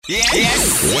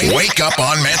Yes. Wake up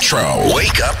on Metro.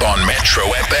 Wake up on Metro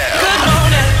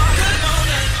FM.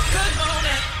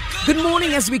 Good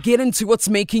morning as we get into what's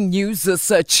making news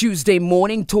this Tuesday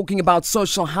morning, talking about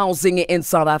social housing in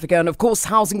South Africa. And of course,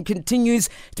 housing continues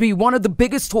to be one of the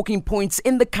biggest talking points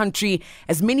in the country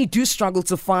as many do struggle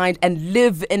to find and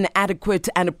live in adequate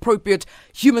and appropriate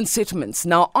human settlements.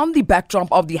 Now, on the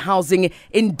backdrop of the Housing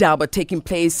Indaba taking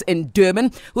place in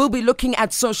Durban, we'll be looking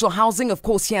at social housing, of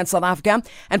course, here in South Africa.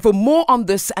 And for more on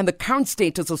this and the current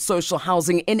status of social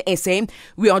housing in SA,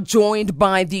 we are joined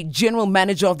by the General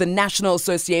Manager of the National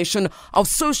Association of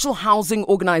Social Housing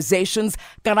Organizations,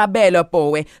 Karabelo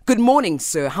Pooe. Good morning,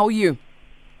 sir. How are you?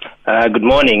 Good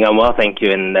morning. I'm well, thank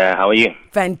you. And how are you?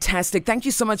 Fantastic. Thank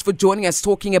you so much for joining us,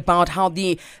 talking about how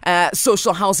the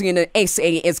social housing in SA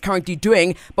is currently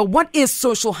doing. But what is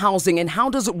social housing and how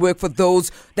does it work for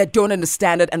those that don't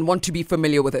understand it and want to be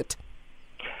familiar with it?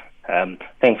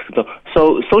 Thanks.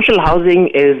 So social housing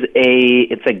is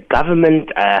a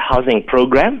government housing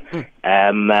program.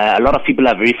 A lot of people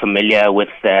are very familiar with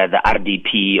the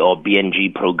RDP or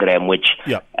BNG program, which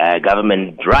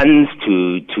government runs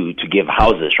to give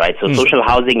houses, right? So social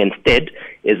housing instead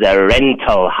is a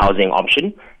rental housing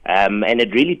option, and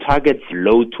it really targets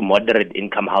low to moderate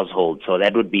income households. So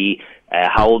that would be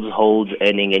households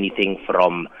earning anything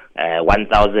from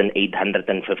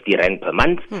 1,850 rand per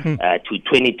month to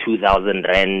 22,000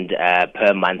 rand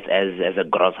per month as a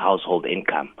gross household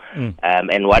income.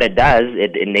 And what it does,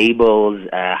 it enables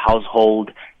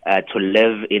household to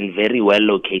live in very well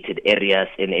located areas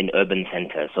in urban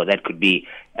centers. So that could be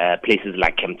places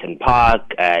like Kempton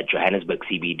Park, Johannesburg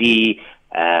CBD,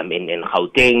 in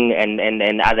Gauteng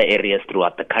and other areas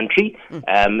throughout the country.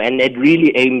 And it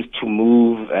really aims to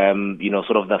move,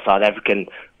 sort of the South African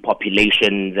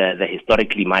population, the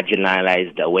historically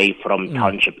marginalized, away from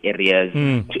township areas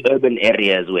to urban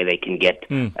areas where they can get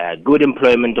good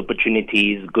employment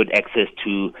opportunities, good access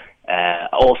to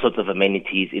all sorts of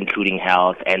amenities, including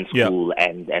health and school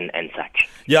and such.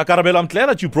 Yeah, Karabelo, I'm glad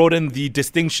that you brought in the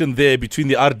distinction there between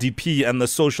the RDP and the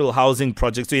social housing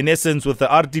project. So in essence, with the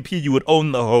RDP, you would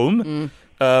own the home,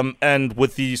 and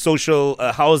with the social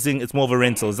housing, it's more of a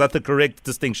rental. Is that the correct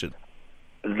distinction?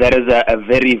 That is a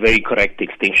very, very correct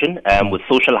distinction. With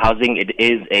social housing, it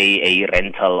is a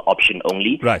rental option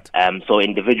only. Right. So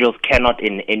individuals cannot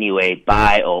in any way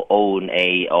buy or own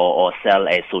or sell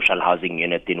a social housing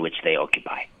unit in which they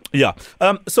occupy. Yeah.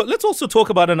 So let's also talk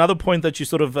about another point that you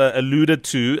sort of alluded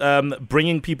to,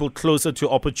 bringing people closer to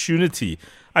opportunity.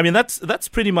 I mean, that's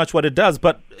pretty much what it does.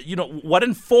 But, what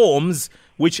informs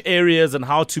which areas and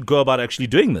how to go about actually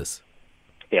doing this?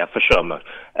 Yeah, for sure, Mark.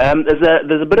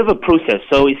 There's a bit of a process.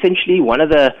 So essentially, one of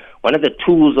the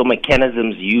tools or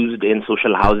mechanisms used in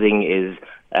social housing is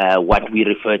what we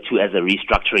refer to as a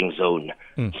restructuring zone.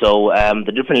 So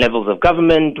the different levels of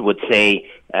government would say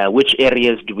which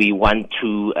areas do we want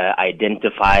to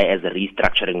identify as the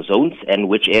restructuring zones, and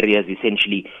which areas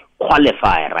essentially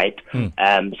qualify, right?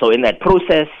 So in that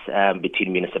process,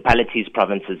 between municipalities,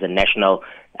 provinces, and national,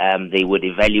 they would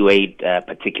evaluate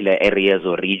particular areas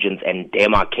or regions and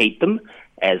demarcate them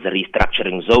as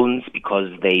restructuring zones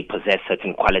because they possess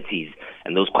certain qualities.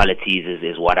 And those qualities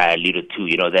is what I alluded to.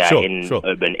 They are in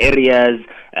urban areas,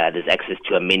 there's access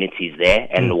to amenities there.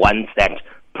 And once that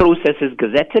process is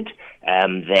gazetted,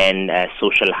 then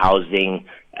social housing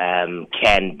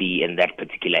can be in that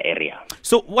particular area.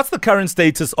 So what's the current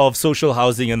status of social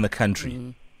housing in the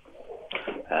country?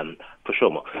 For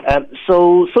sure.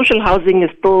 So social housing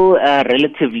is still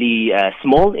relatively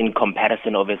small in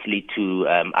comparison, obviously, to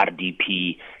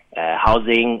RDP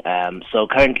housing. So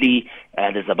currently,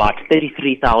 there's about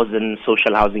 33,000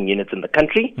 social housing units in the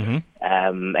country.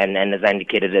 And as I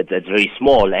indicated, it's very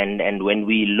small. And when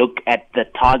we look at the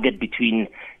target between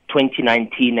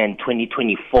 2019 and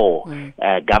 2024,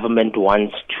 government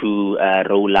wants to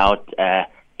roll out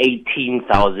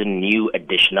 18,000 new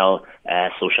additional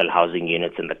social housing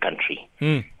units in the country.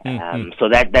 So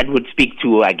that would speak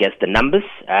to, I guess, the numbers.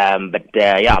 But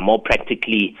more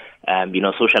practically,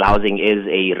 social housing is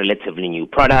a relatively new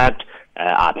product.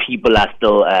 Our people are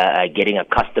still getting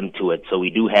accustomed to it. So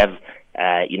we do have,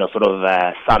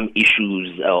 some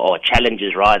issues or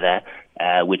challenges rather,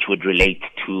 which would relate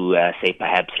to, say,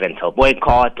 perhaps rental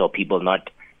boycott or people not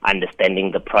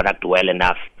understanding the product well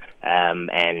enough.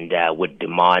 And would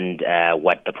demand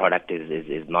what the product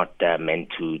is not meant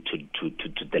to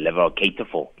deliver or cater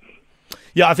for.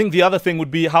 Yeah, I think the other thing would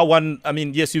be how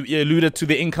yes, you alluded to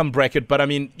the income bracket, but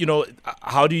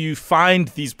how do you find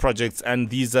these projects and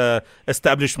these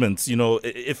establishments?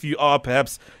 If you are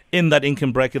perhaps in that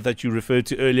income bracket that you referred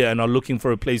to earlier and are looking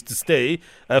for a place to stay,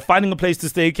 finding a place to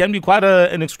stay can be quite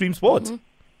an extreme sport.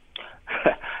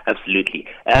 Absolutely.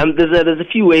 There's a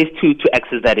few ways to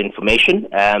access that information.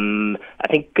 I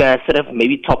think sort of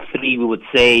maybe top three we would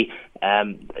say.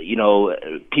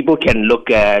 People can look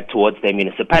towards their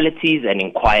municipalities and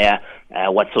inquire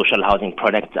what social housing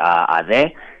products are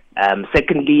there.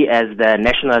 Secondly, as the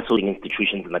national housing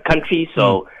institutions in the country,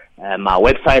 so our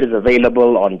website is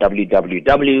available on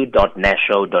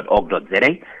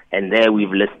www.nasho.org.za, and there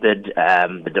we've listed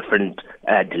the different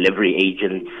delivery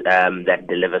agents that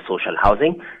deliver social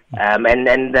housing. And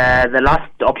the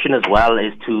last option as well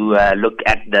is to look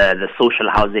at the Social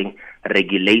Housing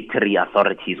Regulatory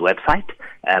Authority's website.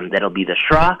 That'll be the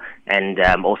SHRA, and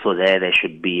also there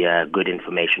should be good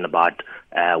information about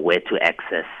where to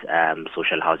access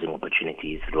social housing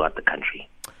opportunities throughout the country.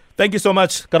 Thank you so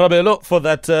much, Karabelo, for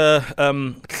that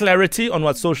clarity on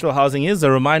what social housing is. A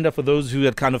reminder for those who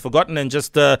had kind of forgotten, and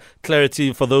just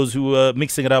clarity for those who were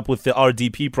mixing it up with the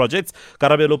RDP projects.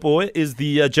 Karabelo Pooe is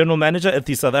the General Manager at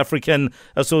the South African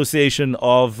Association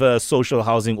of Social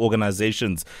Housing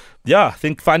Organizations. Yeah, I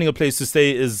think finding a place to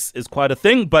stay is quite a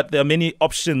thing, but there are many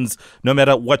options no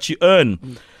matter what you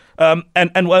earn.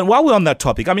 And while we're on that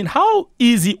topic, I mean, how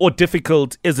easy or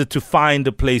difficult is it to find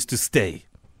a place to stay?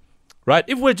 Right?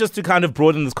 If we're just to kind of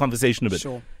broaden this conversation a bit.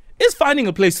 Sure. Is finding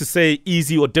a place to stay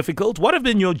easy or difficult? What have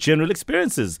been your general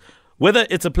experiences? Whether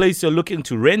it's a place you're looking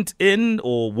to rent in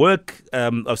or work,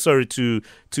 to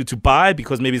buy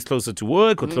because maybe it's closer to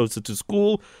work or closer to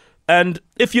school. And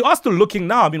if you are still looking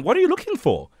now, I mean, what are you looking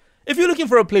for? If you're looking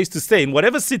for a place to stay in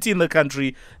whatever city in the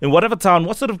country, in whatever town,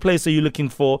 what sort of place are you looking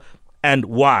for and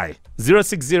why?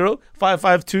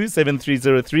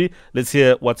 060-552-7303. Let's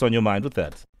hear what's on your mind with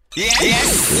that.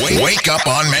 Yes. Wake up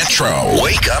on Metro.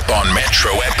 Wake up on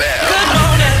Metro FM. Good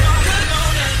morning.